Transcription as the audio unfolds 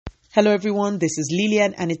Hello everyone, this is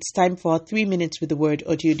Lillian and it's time for our 3 minutes with the word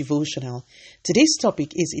audio devotional. Today's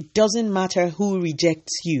topic is it doesn't matter who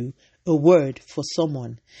rejects you, a word for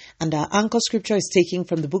someone. And our anchor scripture is taken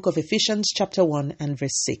from the book of Ephesians chapter 1 and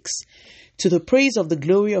verse 6. To the praise of the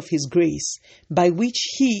glory of his grace, by which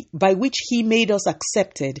he made us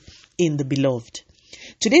accepted in the beloved.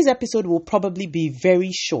 Today's episode will probably be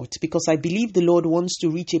very short because I believe the Lord wants to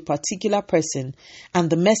reach a particular person and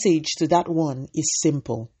the message to that one is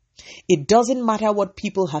simple. It doesn't matter what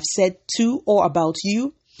people have said to or about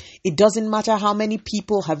you. It doesn't matter how many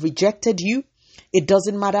people have rejected you. It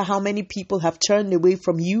doesn't matter how many people have turned away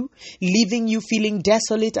from you, leaving you feeling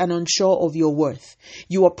desolate and unsure of your worth.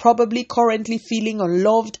 You are probably currently feeling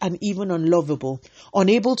unloved and even unlovable,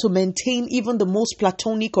 unable to maintain even the most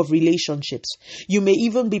platonic of relationships. You may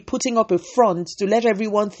even be putting up a front to let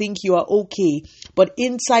everyone think you are okay, but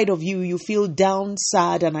inside of you, you feel down,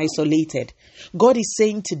 sad, and isolated. God is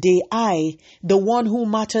saying today, I, the one who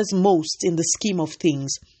matters most in the scheme of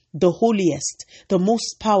things, the holiest, the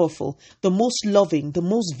most powerful, the most loving, the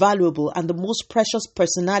most valuable, and the most precious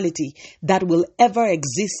personality that will ever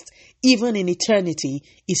exist, even in eternity,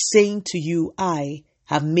 is saying to you, I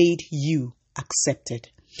have made you accepted.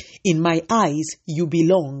 In my eyes, you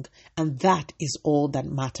belong, and that is all that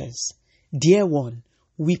matters. Dear one,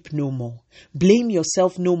 weep no more. Blame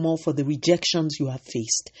yourself no more for the rejections you have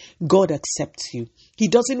faced. God accepts you. He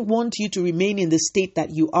doesn't want you to remain in the state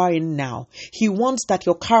that you are in now. He wants that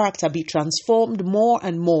your character be transformed more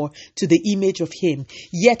and more to the image of Him.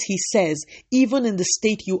 Yet He says, even in the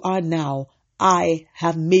state you are now, I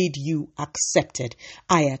have made you accepted.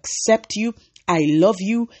 I accept you. I love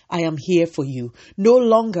you. I am here for you. No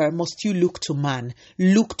longer must you look to man.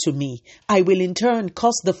 Look to me. I will in turn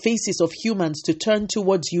cause the faces of humans to turn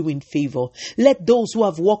towards you in favor. Let those who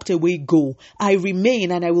have walked away go. I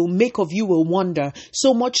remain and I will make of you a wonder,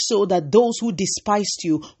 so much so that those who despised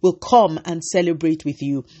you will come and celebrate with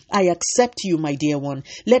you. I accept you, my dear one.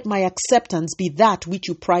 Let my acceptance be that which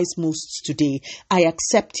you prize most today. I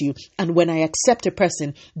accept you. And when I accept a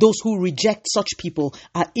person, those who reject such people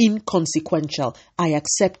are inconsequential. I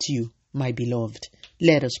accept you, my beloved.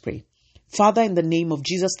 Let us pray. Father, in the name of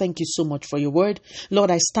Jesus, thank you so much for your word. Lord,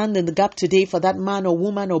 I stand in the gap today for that man or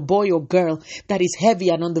woman or boy or girl that is heavy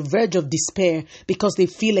and on the verge of despair because they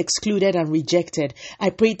feel excluded and rejected.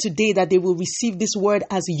 I pray today that they will receive this word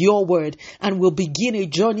as your word and will begin a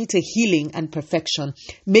journey to healing and perfection.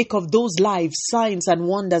 Make of those lives signs and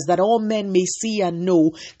wonders that all men may see and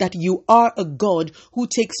know that you are a God who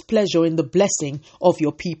takes pleasure in the blessing of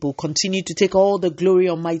your people. Continue to take all the glory,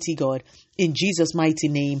 Almighty God. In Jesus' mighty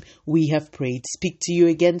name, we have prayed. Speak to you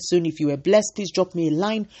again soon. If you were blessed, please drop me a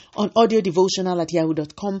line on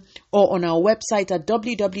audiodevotional@yahoo.com or on our website at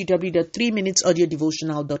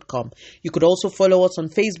www.3minutesaudiodevotional.com. You could also follow us on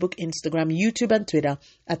Facebook, Instagram, YouTube, and Twitter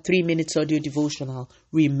at 3 Minutes Audio Devotional.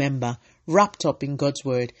 Remember, wrapped up in God's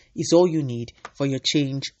Word is all you need for your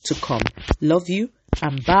change to come. Love you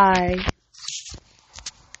and bye.